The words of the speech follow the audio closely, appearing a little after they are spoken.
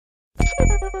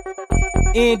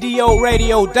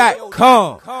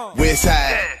NDORadio.com.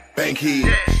 Westside, Bankhead,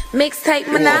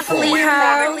 Mixtape Monopoly,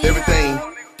 ho. everything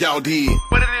y'all did,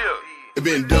 What it it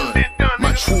been done.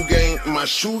 My true game, my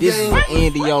shoe This is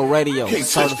game. NDO Radio Can't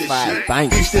touch that certified shit.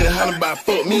 bank. Bitch that hollering about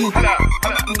fuck me.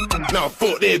 Nah,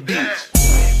 fuck that bitch.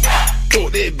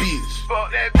 Fuck that bitch.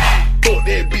 Fuck that bitch. Fuck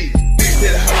that bitch. Bitch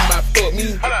that hollering about fuck me.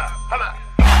 Hold up.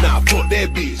 Nah, fuck that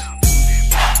bitch.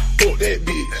 Fuck that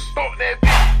bitch. Fuck that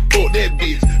bitch. Fuck that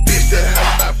bitch. Bitch that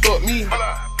hollering about fuck me. Hold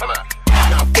up.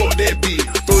 Nah, fuck that bitch.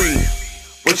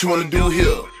 3. What you wanna do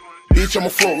here? Bitch, I'ma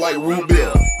float like root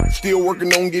beer. Still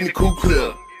working on getting the cool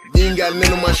clear. You ain't got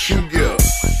none of my shoe gear.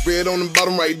 Red on the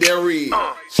bottom right there, red.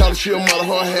 Shout she a mother,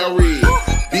 her hair red.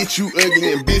 Bitch, you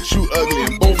ugly and bitch, you ugly.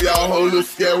 And both y'all hoes look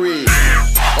scary.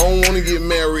 I don't wanna get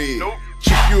married.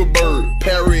 Chick, you a bird,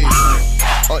 parrot.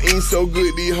 I ain't so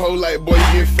good, these hoes like, boy,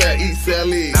 you get fat, eat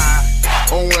salad. I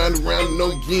don't round around,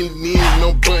 no getting in,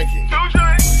 no bunking.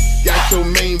 Got your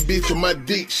main bitch on my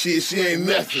dick, shit, she ain't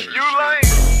nothing. You lame.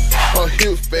 Her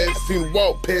hips fast, seen her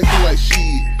walk past me like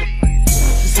shit.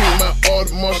 She seen my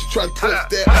Audemars, she try to touch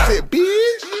that. I said,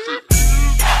 bitch.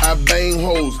 I bang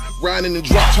hoes, riding the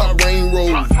drop top rain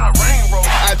road.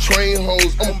 I train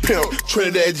hoes, I'm a pimp,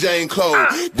 Trinidad Jane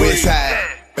Clothes. Westside,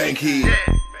 Bankhead,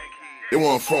 they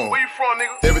where I'm from. Where you from,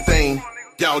 nigga? Everything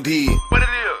y'all did, What it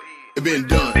it been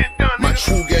done. My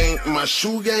true game, my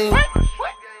shoe game,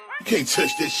 you can't touch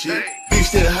that shit.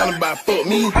 Bitch that hollering about fuck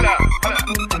me.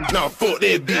 Nah, fuck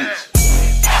that bitch.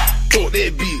 Fuck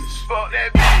that bitch. Fuck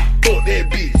that bitch. Fuck that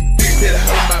bitch. Bitch that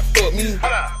hollering about fuck me.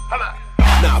 Hold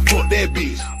up. Nah, fuck that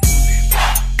bitch.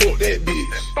 Fuck that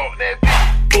bitch. Fuck that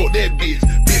bitch. Fuck that bitch.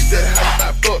 Bitch that hollering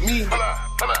about fuck me. Hold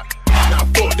up. Nah,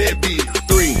 fuck that bitch.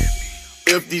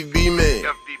 3. FDB man.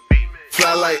 FDB.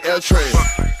 Fly like L train.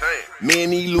 Man,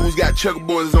 these loos got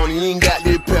checkerboards on. He ain't got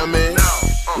that pair, man.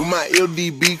 With my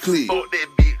LDB clip. Fuck that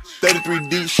bitch. 33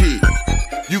 deep shit.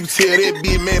 You can tell that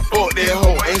bitch, man, fuck that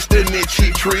hoe. Ain't studying that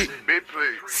cheap trick. Bitch,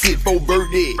 please. Sit for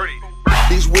birthday.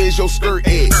 Bitch, where's your skirt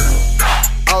at?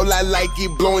 All I like is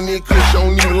blowing in kush, I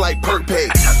don't even like perk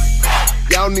packs.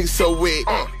 Y'all niggas so wet,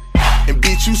 and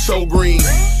bitch, you so green.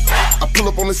 I pull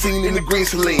up on the scene in the green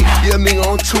saline. Yeah, nigga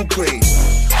on too clean.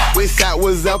 Westside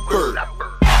was upper.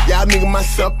 Y'all nigga my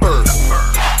supper.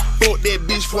 Fuck that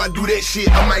bitch before I do that shit,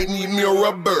 I might need me a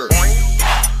rubber.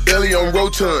 Belly on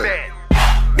rotund.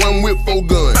 1 whip, 4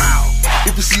 guns.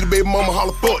 If you see the baby mama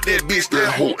holler, fuck that bitch,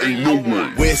 that hoe ain't no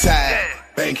one. Westside,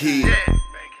 Bankhead,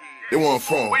 they where I'm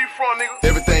from. Where you from, nigga?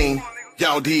 Everything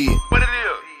y'all did, What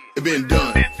it been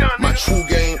done. My true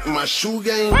game, my shoe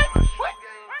game,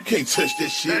 you can't touch that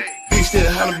shit. Bitch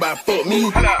that hollering about fuck me.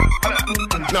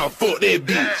 Nah, fuck that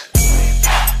bitch.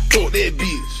 Fuck that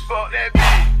bitch. Fuck that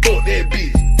bitch. Fuck that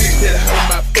bitch. Bitch that hollering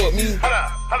about fuck me. Hold up.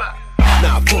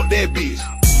 Nah, fuck that bitch.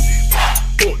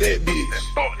 Fuck that bitch.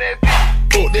 Fuck that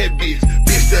bitch. Fuck that bitch.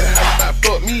 Bitch that hollering about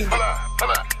fuck me. Hold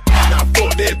up. Nah,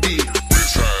 fuck that bitch.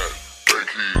 Westside,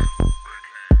 Bankhead,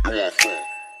 you want from.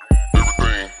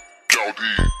 Everything y'all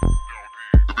did,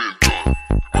 it been done.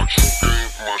 My true game,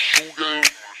 my shoe game,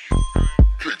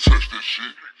 can't touch that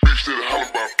shit. Bitch that holler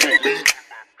about fuck me.